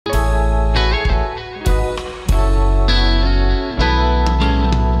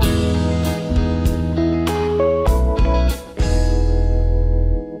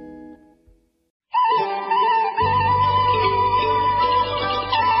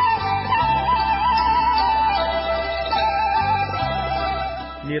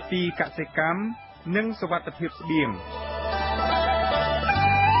នេតិកសិកម្មនិងសុវត្ថិភាពស្បៀង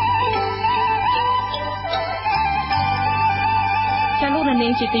ចាលោកនា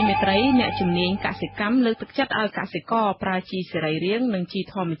ងជាទីមេត្រីអ្នកជំនាញកសិកម្មលើកទឹកចិត្តឲ្យកសិករប្រើជីសេរីរាង្គនិងជី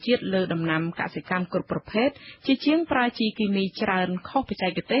ធម្មជាតិលើដំណាំកសិកម្មគ្រប់ប្រភេទជាជាងប្រើជីគីមីច្រើនខុសបច្ចេ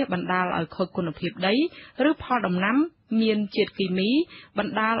កទេសបណ្ដាលឲ្យខូចគុណភាពដីឬផលដំណាំមានជាតិគីមីប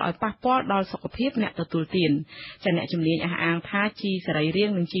ណ្ដាលឲ្យប៉ះពាល់ដល់សុខភាពអ្នកទទួលទានចាអ្នកជំនាញអះអាងថាជីសេរីរា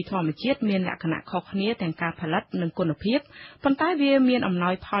ង្គនិងជីធម្មជាតិមានលក្ខណៈខុសគ្នាទាំងការផលិតនិងគុណភាពប៉ុន្តែវាមានអំណោ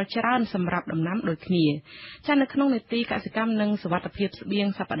យផលច្រើនសម្រាប់ដំណាំដូចគ្នាចានៅក្នុងនេតិកសិកម្មនិងសុវត្ថិភាពស្បៀង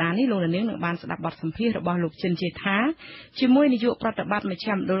សប្តាហ៍នេះលោកនាងនឹងបានស្ដាប់បទសម្ភាសន៍របស់លោកចិនជេថាជាមួយនាយកប្រតិបត្តិមជ្ឈ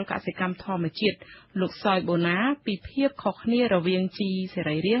មណ្ឌលកសិកម្មធម្មជាតិលោកសយបូណាពីភាពខុសគ្នារវាងជីសេ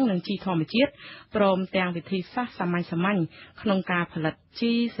រីរាង្គនិងជីធម្មជាតិព្រមទាំងវិធីសាស្ត្រសាមញ្ញក្នុងការផលិត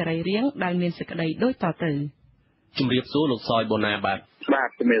ជីសេរីរាង្គដែលមានសេចក្តីដូចតទៅជំរាបសួរលោកសយបូណាបាទ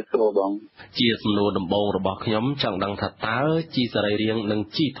ជំរាបសួរបងជាសំណួរដំបូងរបស់ខ្ញុំចង់ដឹងថាតើជីសេរីរាង្គនិង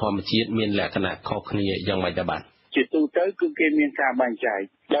ជីធម្មជាតិមានលក្ខណៈខុសគ្នាយ៉ាងម៉េចដែរបាទជាទូទៅគឺគេមានការបែងចែក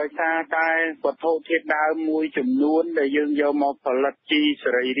ដោយសារតែវត្ថុធាតុដើមមួយចំនួនដែលយើងយកមកផលិតជី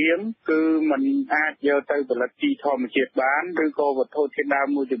សេរីរាង្គគឺมันអាចយកទៅផលិតជីធម្មជាតិបានឬក៏វត្ថុធាតុដើម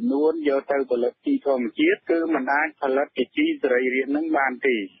មួយចំនួនយកទៅផលិតជីធម្មជាតិគឺมันអាចផលិតជាជីសេរីរាង្គនឹងបាន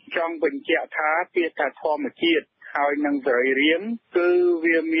ទេចង់បញ្ជាក់ថាពាក្យថាធម្មជាតិហើយនឹងសេរីរាង្គគឺ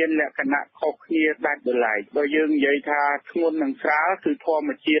វាមានលក្ខណៈខុសគ្នាដាច់ដោយឡែកបើយើងនិយាយថាធ្ងន់និងស្រាលគឺធម្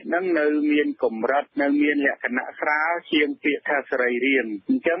មជាតិនឹងនៅមានកម្រិតនៅមានលក្ខណៈស្រាលជាងពាក្យថាសេរីរាង្គ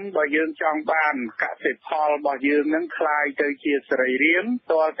អញ្ចឹងបើយើងចង់បានកសិផលរបស់យើងនឹងคล้ายទៅជាសេរីរាង្គ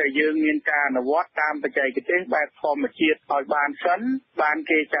តើតែយើងមានការអនុវត្តតាមបច្ចេកទេសបែបធម្មជាតិឲ្យបានសិនបាន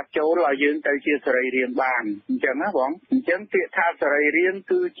គេចាប់ចូលឲ្យយើងទៅជាសេរីរាង្គបានអញ្ចឹងណាបងអញ្ចឹងពាក្យថាសេរីរាង្គ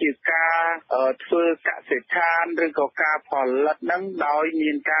គឺជាការធ្វើកសិដ្ឋានឬក៏ការផលិតនឹងដោយ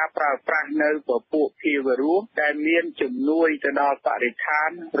មានការប្រើប្រាស់នៅពពួកភាវរស់ដែលមានជំនួយទៅដល់បរិស្ថាន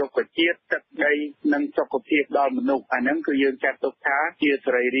រុក្ខជាតិទឹកដីនិងសុខភាពដល់មនុស្សអាហ្នឹងគឺយើងចាត់ទុកថាជា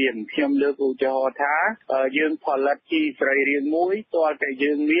សេរីរាង្គខ្ញុំលើកឧទាហរណ៍ថាយើងផលិតជីសេរីរាង្គមួយទាល់តែ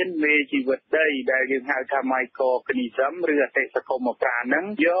យើងមានមេជីវិតដីដែលយើងហៅថា microorganism ឬអតិសកុមប្រាណហ្នឹង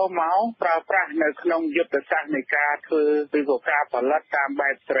យកមកប្រើប្រាស់នៅក្នុងយុទ្ធសាស្ត្រនៃការធ្វើឬក៏ការផលិតតាមបែ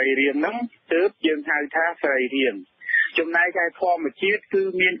បសេរីរាង្គហ្នឹងទើបយើងហៅថាសេរីរាង្គចំណែកឯធម្មជាតិគឺ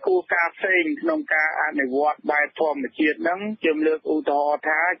មានគោលការណ៍ផ្សេងក្នុងការអនុវត្តបែបធម្មជាតិហ្នឹងខ្ញុំលើកឧទាហរណ៍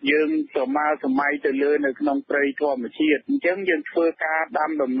ថាយើងសម័យទៅលើនៅក្នុងព្រៃធម្មជាតិអញ្ចឹងយើងធ្វើការ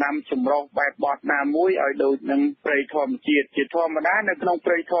ដាំដំណាំចម្រុះបែបបត់ណាមួយឲ្យដូចនឹងព្រៃធម្មជាតិជាធម្មតានៅក្នុង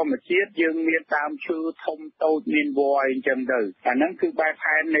ព្រៃធម្មជាតិយើងមានដើមឈើធំតូចមានវល្លិអញ្ចឹងទៅអាហ្នឹងគឺបែប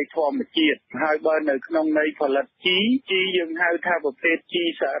ផែននៃធម្មជាតិហើយបើនៅក្នុងន័យផលិតជីយើងហៅថាប្រភេទជី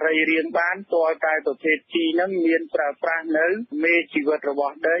សរីរាង្គបានទាល់តែប្រភេទជីហ្នឹងមានប្រើប្រាស់នៅមេជីវិតរប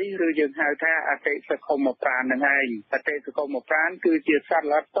ស់ដីឬយើងហៅថាអតិសកុមប្រាណនឹងឯងអតិសកុមប្រាណគឺជាសត្វ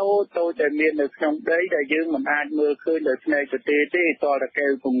ល្អិតតូចដែលមាននៅក្នុងដីដែលយើងមិនអាចមើលឃើញដោយភ្នែកទទេទេតរតែកែ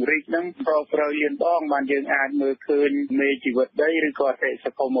វពង្រីកហ្នឹងប្រលៀនដងបានយើងអាចមើលឃើញមេជីវិតដីឬក៏អតិស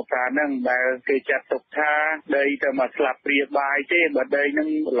កុមប្រាណហ្នឹងដែលគេចាត់ទុកថាដីតែមកស្លាបព្រាបាយទេបើដីហ្នឹង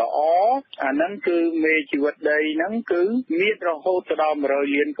ល្អអាហ្នឹងគឺមេជីវិតដីហ្នឹងគឺមានរហូតដល់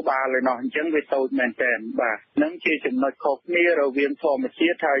100លានក្បាលเลยเนาะអញ្ចឹងវាតូចមែនតើបាទហ្នឹងជាចំណុចខុសគ្នារវាងធម្មជា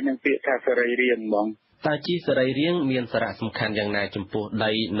តិហើយនិងពាក្យថាសេរីរាង្គហ្មងតើជីសេរីរាង្គមានសារៈសំខាន់យ៉ាងណាចំពោះ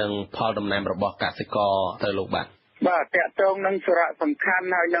ដីនិងផលដំណាំរបស់កសិករទៅលោកបាទតកតងនឹងសារៈសំខាន់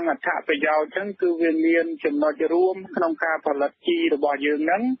ហើយនឹងអត្ថប្រយោជន៍ហ្នឹងគឺវាមានចំណុចរួមក្នុងការផលិតជីរបស់យើងហ្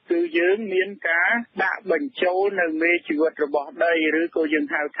នឹងគឺយើងមានការដាក់បញ្ចូលនៅមេជីវិតរបស់ដីឬក៏យើង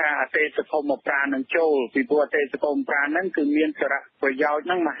ហៅថាអតិសកុមប្រាណនឹងចូលពីព្រោះអតិសកុមប្រាណហ្នឹងគឺមានសារៈប្រយោជន៍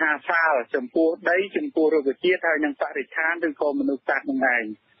ហ្នឹងមហាសាលចំពោះដីចំពោះរុក្ខជាតិហើយនិងបរិស្ថានឬក៏មនុស្សសត្វហ្នឹងឯង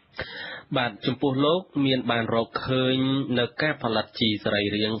បាទចំពោះលោកមានបានរកឃើញនៅការផលិតជីសេរី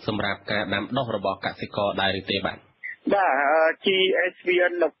រាង្គសម្រាប់ការដាំដុះរបស់កសិករដែរឬទេបាទជី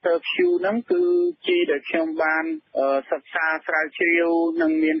H5N1 Q ហ្នឹងគឺជីដែលខ្ញុំបានសិក្សាស្រាវជ្រាវនិ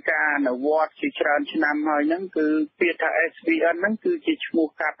ងមានការអនុវត្តជាច្រើនឆ្នាំហើយហ្នឹងគឺពាក្យថា H5N ហ្នឹងគឺជាឈ្មោះ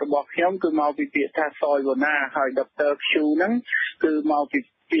កាត់របស់ខ្ញុំគឺមកពីពាក្យថាសយវណ្ណាហើយ Dr. Q ហ្នឹងគឺមកពី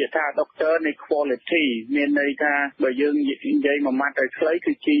ពាក្យថា Doctor នៃ Quality មានន័យថាបើយើងនិយាយមួយម៉ាត់ឲ្យខ្លី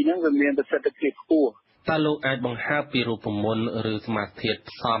គឺជីហ្នឹងវាមានប្រសិទ្ធភាពខ្ពស់តើលោកអាចបង្ហើបពីរូបមន្តឬសមាសធាតុ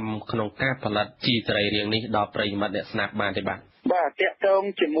ផ្សំក្នុងការផលិតជីសេរីរាង្គនេះដល់ប្រិយមិត្តអ្នកស្ដាប់បានទេបាទតាក់ទង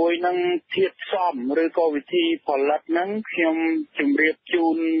ជាមួយនឹងធាតុផ្សំឬក៏វិធីផលិតហ្នឹងខ្ញុំជម្រាបជូ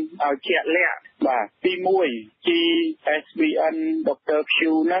នឲ្យជាក់លាក់ទី1 G SBN Dr. Q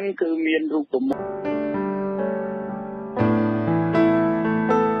ហ្នឹងគឺមានរូបមន្ត